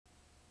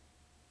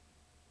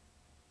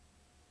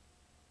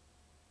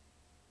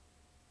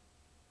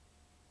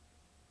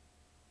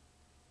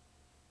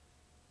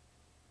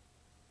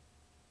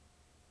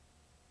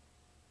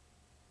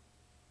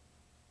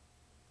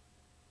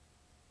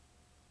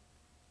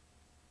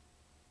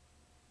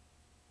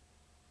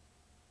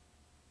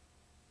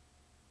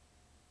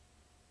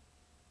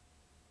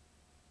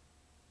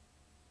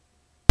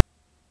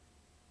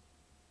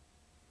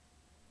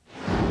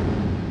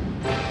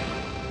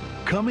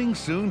Coming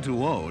soon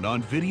to own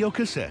on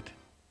Videocassette.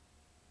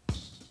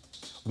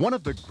 One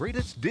of the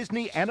greatest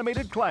Disney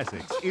animated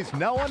classics is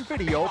now on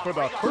video for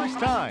the first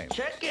time.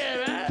 Check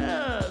it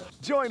out!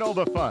 Join all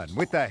the fun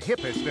with the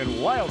hippest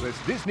and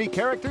wildest Disney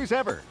characters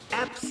ever.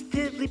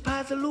 Absolutely,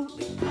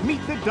 positively.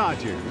 Meet the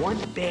Dodger, One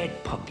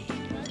bad puppy.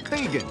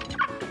 Fagin,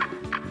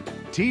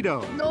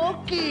 Tito,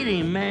 No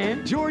kidding,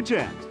 man.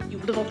 Georgette, You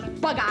little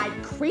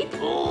bug-eyed creep.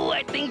 Oh,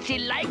 I think she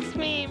likes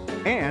me.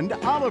 and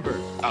Oliver.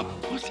 A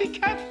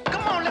pussycat?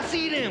 Come on, let's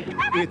see them.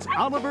 It's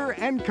Oliver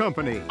and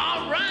Company,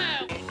 All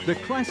right. the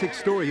classic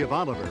story of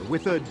Oliver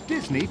with a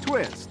Disney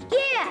twist.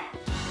 Yeah.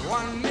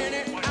 1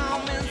 minute,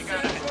 I'm in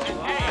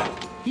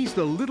Central. He's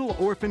the little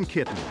orphan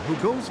kitten who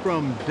goes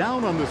from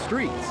down on the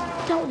streets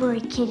Don't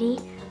worry, Kitty.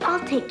 I'll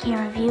take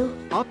care of you.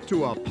 up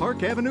to a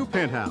Park Avenue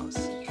penthouse.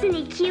 Isn't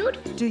he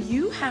cute? Do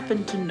you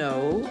happen to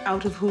know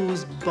out of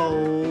whose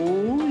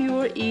bowl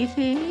you're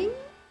eating?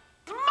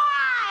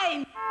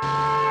 Mine!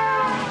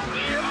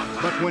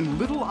 But when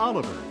little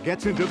Oliver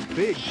gets into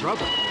big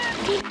trouble,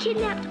 He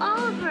kidnapped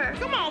Oliver.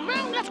 Come on,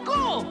 man, let's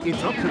go.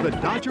 it's up to the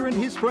Dodger and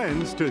his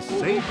friends to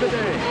save the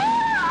day.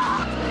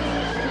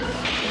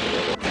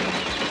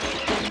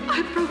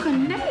 I broke a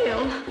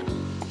nail.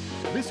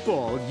 This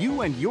fall,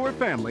 you and your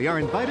family are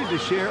invited to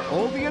share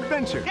all the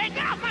adventure Hey,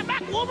 get off my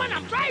back, woman.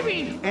 I'm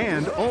driving.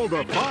 and all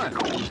the fun.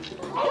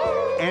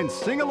 And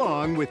sing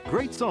along with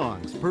great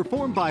songs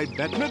performed by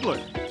Bette Midler,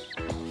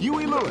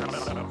 Huey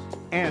Lewis,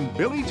 and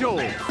Billy Joel.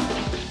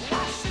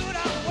 Why should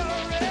I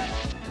worry?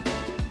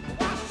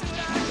 Why should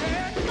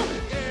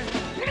I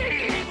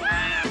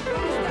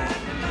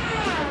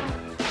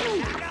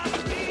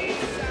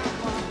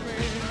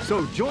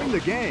So join the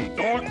gang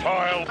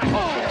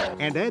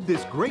and add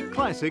this great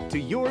classic to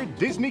your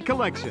Disney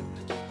collection.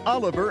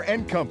 Oliver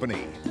and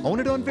Company. Own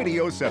it on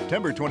video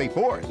September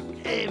 24th.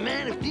 Hey,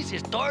 man, if this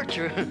is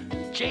torture,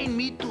 chain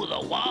me to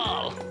the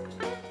wall.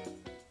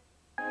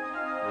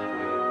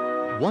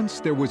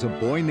 Once there was a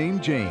boy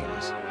named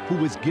James who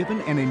was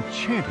given an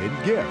enchanted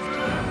gift.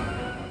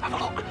 Have a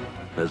look.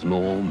 There's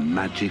more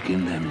magic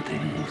in them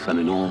things than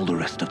in all the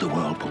rest of the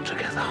world put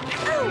together.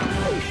 No,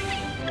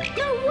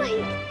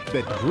 wait.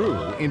 That grew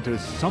into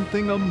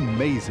something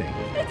amazing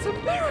It's a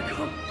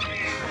miracle.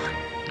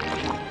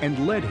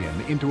 and led him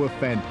into a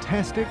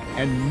fantastic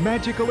and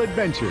magical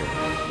adventure.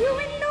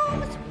 You're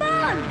enormous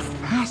bugs.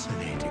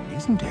 Fascinating,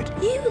 isn't it?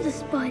 You were the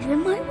spider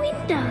in my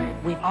window.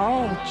 We've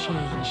all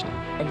changed,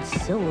 and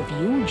so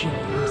have you,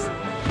 James.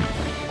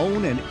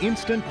 Own an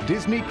instant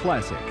Disney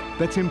classic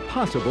that's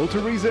impossible to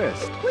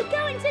resist. We're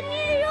going to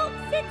New York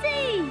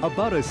City.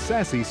 About a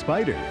sassy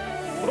spider,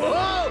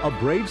 a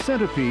brave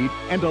centipede,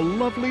 and a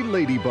lovely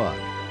ladybug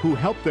who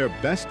help their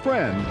best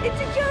friend It's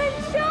a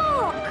giant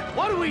shark.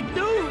 What do we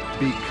do?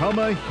 become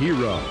a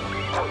hero.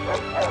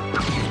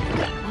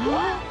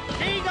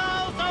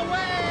 Eagles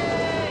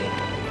away!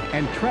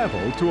 And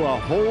travel to a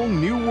whole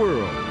new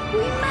world. We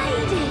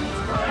made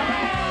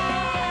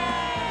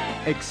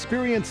it.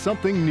 Experience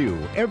something new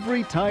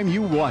every time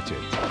you watch it.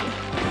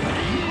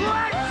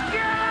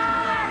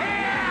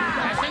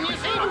 Fasten your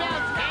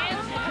seatbelts,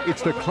 kids.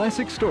 It's the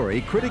classic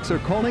story critics are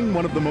calling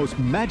one of the most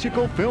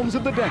magical films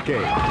of the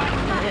decade.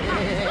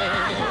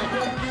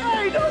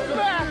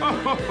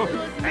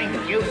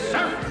 Thank you,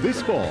 sir.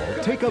 This fall,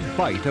 take a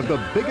bite of the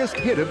biggest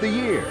hit of the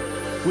year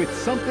with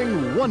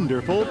something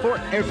wonderful for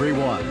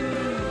everyone.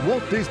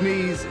 Walt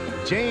Disney's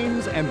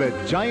James and the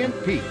Giant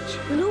Peach.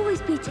 We'll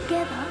always be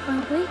together,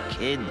 won't we?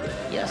 Kid,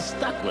 you're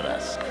stuck with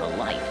us for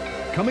life.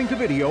 Coming to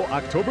video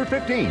October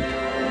 15th.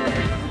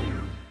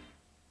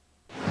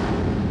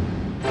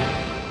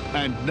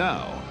 And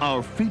now,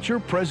 our feature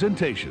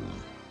presentation.